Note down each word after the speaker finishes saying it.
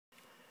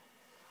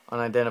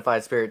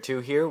Unidentified Spirit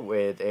 2 here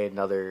with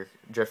another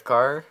drift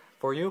car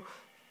for you.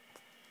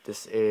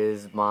 This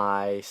is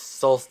my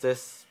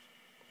Solstice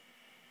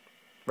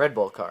Red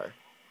Bull car.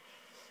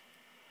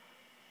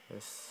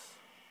 This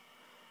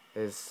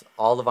is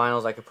all the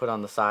vinyls I could put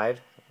on the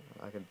side.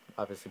 I could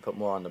obviously put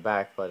more on the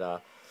back,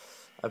 but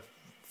I've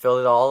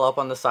filled it all up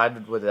on the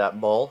side with that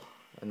bowl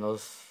and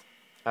those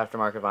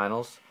aftermarket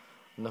vinyls.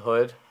 In the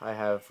hood, I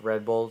have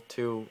Red Bull,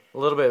 two a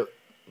little bit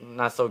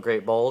not so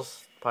great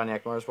bowls,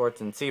 Pontiac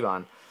Motorsports and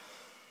Seabon.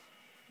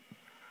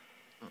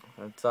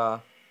 It's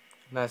a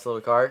nice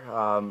little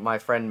car. My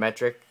friend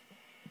Metric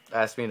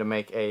asked me to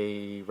make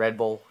a Red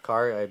Bull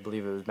car. I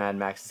believe it was Mad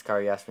Max's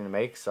car he asked me to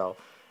make. So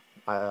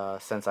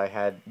since I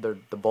had the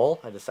bowl,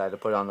 I decided to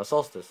put it on the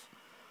Solstice.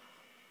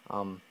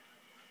 That's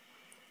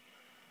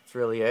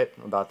really it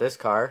about this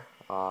car.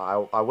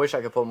 I wish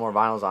I could put more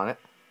vinyls on it,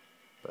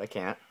 but I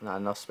can't. Not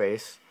enough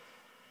space.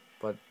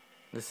 But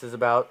this is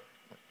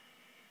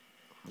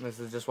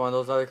just one of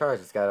those other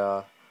cars. It's got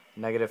a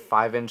negative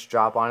 5-inch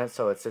drop on it,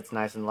 so it sits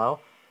nice and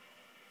low.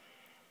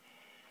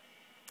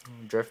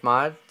 Drift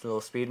mod, a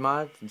little speed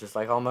mod, just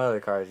like all my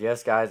other cars.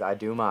 Yes, guys, I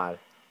do mod.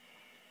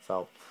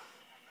 So,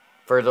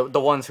 for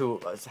the ones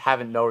who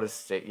haven't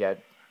noticed it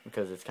yet,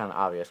 because it's kind of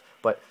obvious.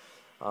 But,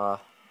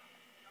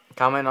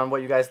 comment on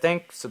what you guys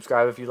think.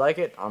 Subscribe if you like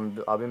it.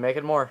 I'll be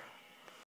making more.